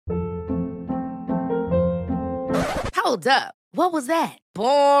Hold up. What was that?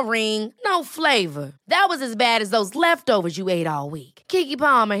 Boring. No flavor. That was as bad as those leftovers you ate all week. Keke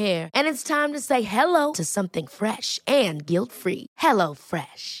Palmer here. And it's time to say hello to something fresh and guilt-free. Hello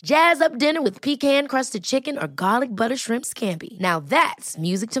Fresh. Jazz up dinner with pecan-crusted chicken or garlic butter shrimp scampi. Now that's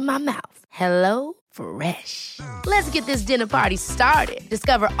music to my mouth. Hello Fresh. Let's get this dinner party started.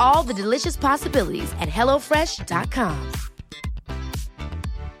 Discover all the delicious possibilities at hellofresh.com.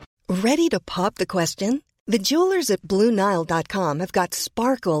 Ready to pop the question? The jewelers at BlueNile.com have got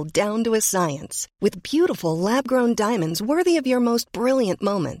sparkle down to a science with beautiful lab-grown diamonds worthy of your most brilliant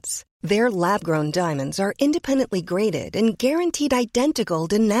moments. Their lab-grown diamonds are independently graded and guaranteed identical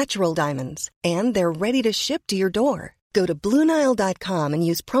to natural diamonds, and they're ready to ship to your door. Go to BlueNile.com and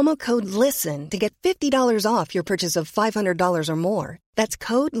use promo code LISTEN to get $50 off your purchase of $500 or more. That's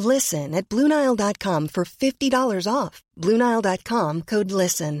code LISTEN at BlueNile.com for $50 off. BlueNile.com, code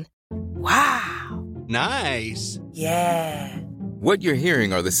LISTEN. Wow. Nice. Yeah. What you're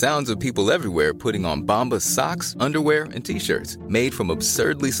hearing are the sounds of people everywhere putting on Bombas socks, underwear, and T-shirts made from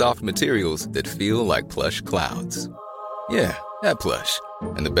absurdly soft materials that feel like plush clouds. Yeah, that plush.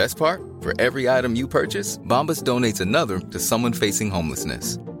 And the best part? For every item you purchase, Bombas donates another to someone facing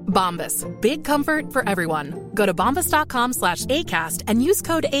homelessness. Bombas. Big comfort for everyone. Go to bombas.com/ACAST and use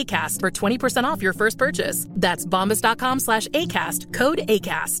code ACAST for 20% off your first purchase. That's bombas.com/ACAST. Code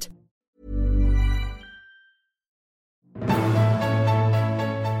ACAST.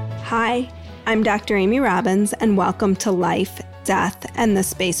 Hi, I'm Dr. Amy Robbins, and welcome to Life, Death, and the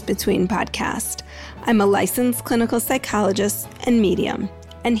Space Between podcast. I'm a licensed clinical psychologist and medium,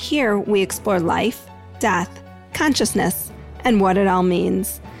 and here we explore life, death, consciousness, and what it all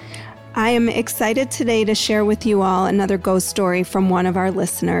means. I am excited today to share with you all another ghost story from one of our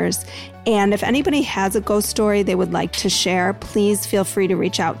listeners. And if anybody has a ghost story they would like to share, please feel free to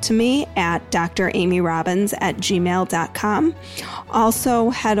reach out to me at dramyrobbins@gmail.com. Also,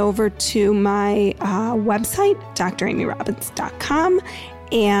 head over to my website, dramyrobbins.com,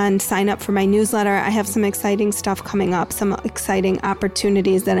 and sign up for my newsletter. I have some exciting stuff coming up, some exciting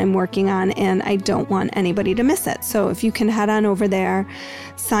opportunities that I'm working on, and I don't want anybody to miss it. So if you can head on over there,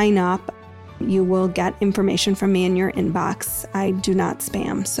 sign up. You will get information from me in your inbox. I do not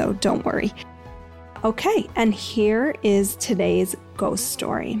spam, so don't worry. Okay, and here is today's ghost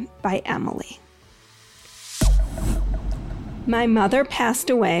story by Emily. My mother passed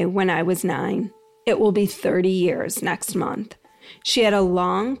away when I was 9. It will be 30 years next month. She had a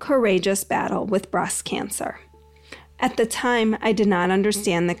long, courageous battle with breast cancer. At the time, I did not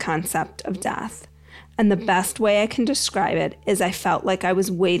understand the concept of death. And the best way I can describe it is I felt like I was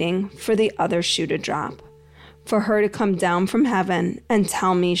waiting for the other shoe to drop, for her to come down from heaven and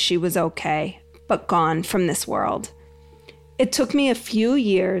tell me she was okay, but gone from this world. It took me a few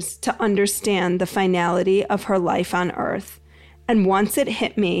years to understand the finality of her life on earth, and once it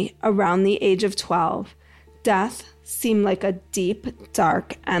hit me around the age of 12, death seemed like a deep,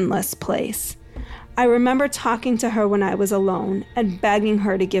 dark, endless place. I remember talking to her when I was alone and begging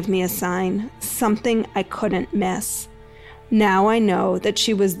her to give me a sign, something I couldn't miss. Now I know that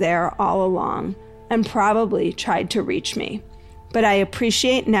she was there all along and probably tried to reach me, but I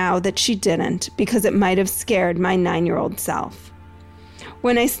appreciate now that she didn't because it might have scared my 9-year-old self.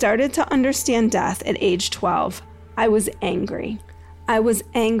 When I started to understand death at age 12, I was angry. I was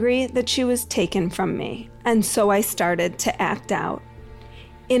angry that she was taken from me, and so I started to act out.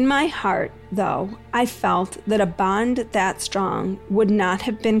 In my heart, though, I felt that a bond that strong would not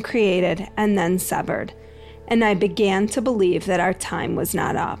have been created and then severed, and I began to believe that our time was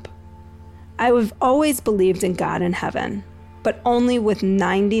not up. I have always believed in God and heaven, but only with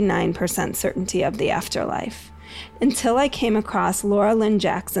 99% certainty of the afterlife, until I came across Laura Lynn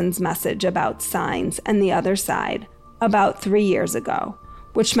Jackson's message about signs and the other side about 3 years ago,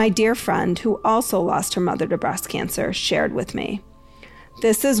 which my dear friend, who also lost her mother to breast cancer, shared with me.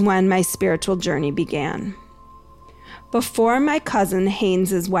 This is when my spiritual journey began. Before my cousin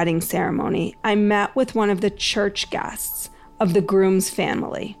Haynes's wedding ceremony, I met with one of the church guests of the groom's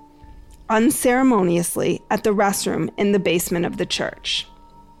family, unceremoniously at the restroom in the basement of the church.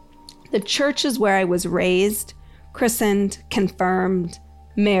 The church is where I was raised, christened, confirmed,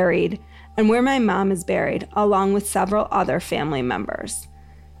 married, and where my mom is buried, along with several other family members.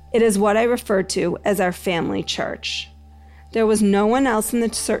 It is what I refer to as our family church. There was no one else in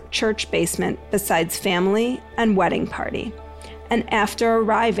the church basement besides family and wedding party, and after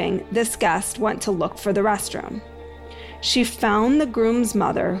arriving, this guest went to look for the restroom. She found the groom's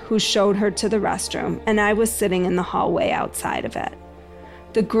mother, who showed her to the restroom, and I was sitting in the hallway outside of it.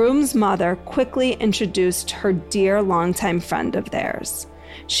 The groom's mother quickly introduced her dear longtime friend of theirs.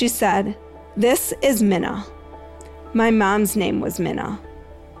 She said, "This is Minna." My mom's name was Minna.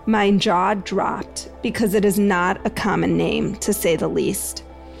 My jaw dropped because it is not a common name, to say the least.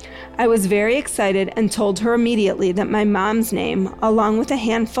 I was very excited and told her immediately that my mom's name, along with a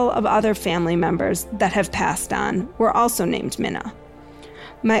handful of other family members that have passed on, were also named Minna.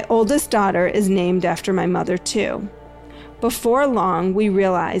 My oldest daughter is named after my mother, too. Before long, we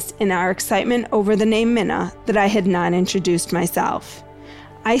realized in our excitement over the name Minna that I had not introduced myself.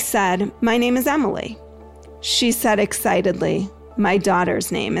 I said, "My name is Emily." She said excitedly, "My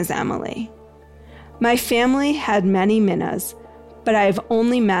daughter's name is Emily." My family had many Minnas, but I have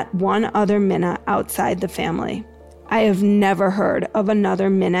only met one other Minna outside the family. I have never heard of another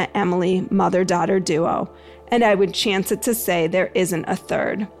Minna-Emily mother-daughter duo, and I would chance it to say there isn't a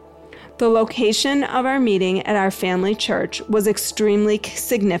third. The location of our meeting at our family church was extremely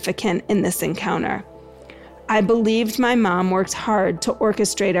significant in this encounter. I believed my mom worked hard to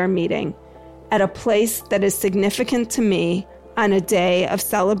orchestrate our meeting at a place that is significant to me on a day of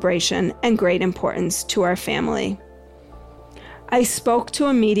celebration and great importance to our family. I spoke to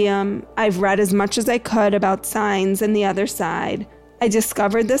a medium. I've read as much as I could about signs and the other side. I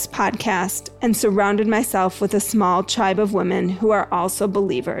discovered this podcast and surrounded myself with a small tribe of women who are also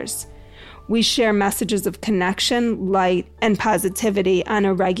believers. We share messages of connection, light, and positivity on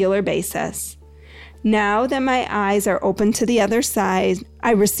a regular basis. Now that my eyes are open to the other side,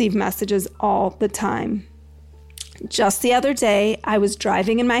 I receive messages all the time. Just the other day, I was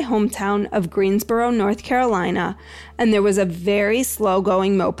driving in my hometown of Greensboro, North Carolina, and there was a very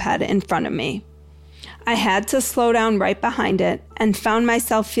slow-going moped in front of me. I had to slow down right behind it and found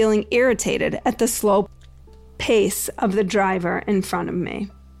myself feeling irritated at the slow pace of the driver in front of me,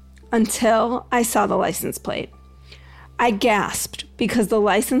 until I saw the license plate. I gasped because the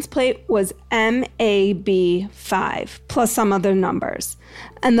license plate was MAB5 plus some other numbers,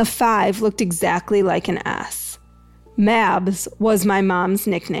 and the 5 looked exactly like an S. Mabs was my mom's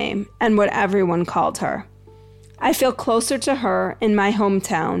nickname and what everyone called her. I feel closer to her in my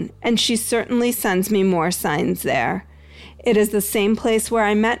hometown, and she certainly sends me more signs there. It is the same place where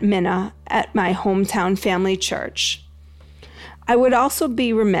I met Minna at my hometown family church. I would also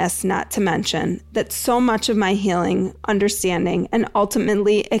be remiss not to mention that so much of my healing, understanding, and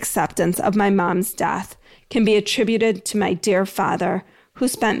ultimately acceptance of my mom's death can be attributed to my dear father, who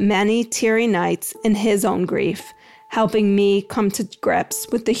spent many teary nights in his own grief, helping me come to grips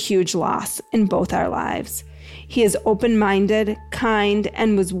with the huge loss in both our lives. He is open-minded, kind,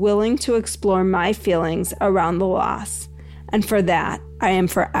 and was willing to explore my feelings around the loss. And for that, I am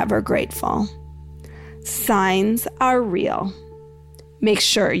forever grateful. Signs are real. Make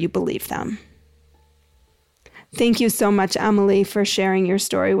sure you believe them. Thank you so much, Emily, for sharing your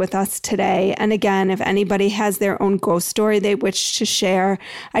story with us today. And again, if anybody has their own ghost story they wish to share,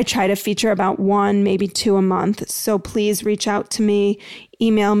 I try to feature about 1, maybe 2 a month. So please reach out to me,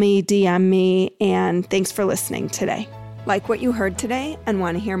 email me, DM me, and thanks for listening today. Like what you heard today and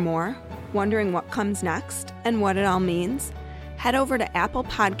want to hear more? Wondering what comes next and what it all means? Head over to Apple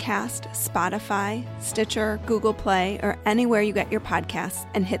Podcast, Spotify, Stitcher, Google Play, or anywhere you get your podcasts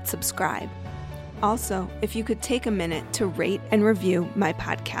and hit subscribe. Also, if you could take a minute to rate and review my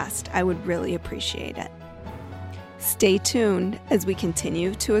podcast, I would really appreciate it. Stay tuned as we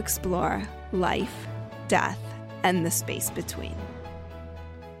continue to explore life, death, and the space between.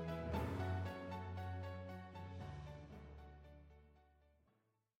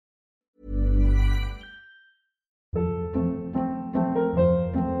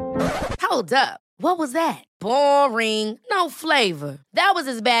 Hold up. What was that? Boring. No flavor. That was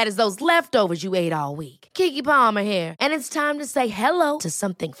as bad as those leftovers you ate all week. Keke Palmer here, and it's time to say hello to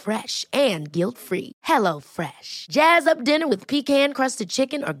something fresh and guilt-free. Hello Fresh. Jazz up dinner with pecan-crusted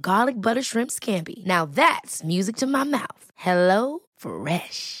chicken or garlic butter shrimp scampi. Now that's music to my mouth. Hello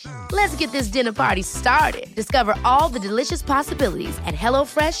Fresh. Let's get this dinner party started. Discover all the delicious possibilities at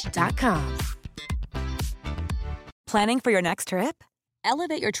HelloFresh.com. Planning for your next trip?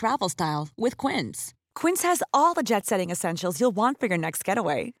 Elevate your travel style with Quince. Quince has all the jet-setting essentials you'll want for your next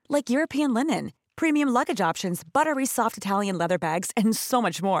getaway, like European linen, premium luggage options, buttery soft Italian leather bags, and so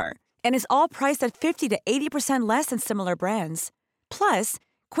much more. And is all priced at 50 to 80% less than similar brands. Plus,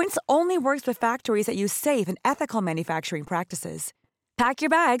 Quince only works with factories that use safe and ethical manufacturing practices. Pack your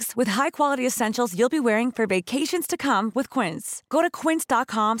bags with high-quality essentials you'll be wearing for vacations to come with Quince. Go to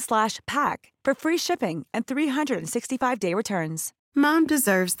quince.com/pack for free shipping and 365-day returns. Mom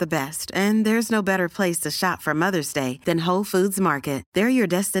deserves the best, and there's no better place to shop for Mother's Day than Whole Foods Market. They're your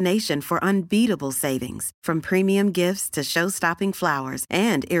destination for unbeatable savings, from premium gifts to show-stopping flowers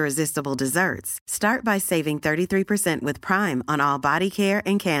and irresistible desserts. Start by saving 33% with Prime on all body care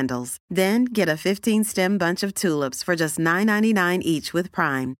and candles. Then get a 15-stem bunch of tulips for just $9.99 each with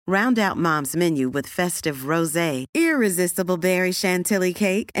Prime. Round out Mom's menu with festive rosé, irresistible berry chantilly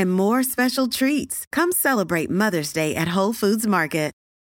cake, and more special treats. Come celebrate Mother's Day at Whole Foods Market.